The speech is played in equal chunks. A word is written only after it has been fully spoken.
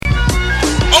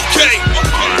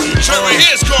joint right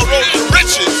here is called Road to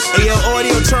Riches. Hey, yo,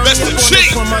 audio, turn Best me of up on Chief,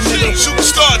 this one, my nigga.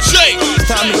 Superstar J,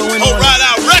 Time to go in Oh on Ride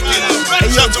Out Records. Hey,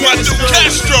 yo, Shout to my dude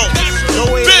Castro.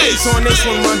 Go ahead, Biz, on this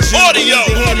one, my G. Audio,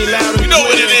 you know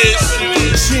what it is.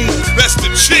 G. Best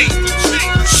of Chief,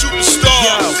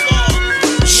 Superstar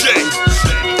J.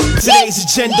 Today's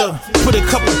agenda, put a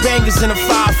couple bangers in a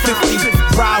 550.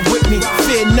 Ride with me,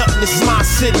 fear nothing, this is my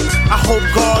city. I hope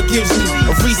God gives me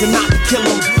a reason not to kill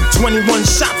him. 21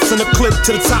 shots in a clip,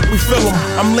 to the top we fill them.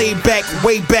 I'm laid back,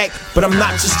 way back, but I'm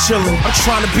not just chilling. I'm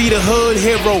trying to be the hood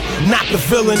hero, not the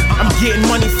villain. I'm getting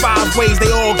money 5 ways, they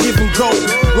all give and go.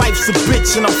 Life's a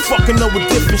bitch and I'm fucking up with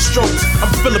different strokes. I'm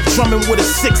Philip Drummond with a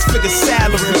 6-figure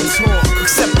salary.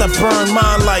 Except I burn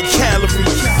mine like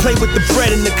calories. Play with the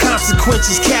bread and the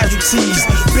consequences, casualties.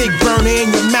 Big burner in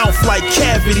your mouth like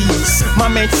cavities. My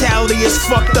mentality is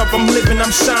fucked up, I'm living, I'm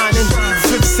shining.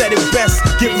 Fifth said it best,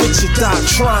 get rich or die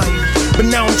trying. But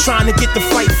now I'm trying to get the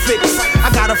fight fixed. I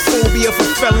got a phobia for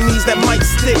felonies that might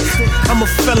stick. I'm a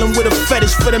felon with a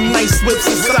fetish for them nice whips.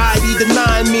 Society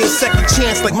denying me a second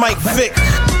chance like Mike Vick.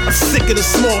 I'm sick of the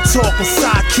small talk and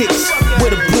sidekicks.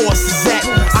 Where the boss is at,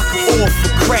 I can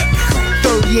offer crack.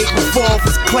 38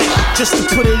 revolvers clap, just to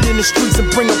put it in the streets and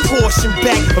bring a portion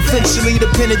back. Eventually the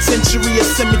penitentiary, a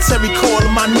cemetery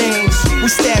calling my names. We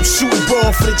stab, shoot, and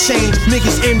brawl for the change.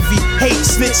 Niggas envy, hate,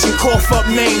 snitch, and cough up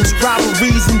names.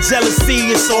 Rivalries and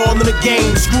jealousy, it's all in the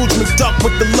game. Scrooge McDuck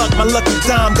with the luck, my lucky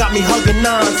dime got me hugging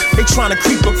nines. They tryna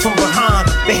creep up from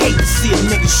behind. They hate to see a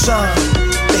nigga shine.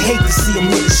 They hate to see a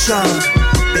nigga shine.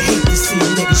 They hate to see a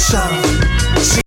nigga shine.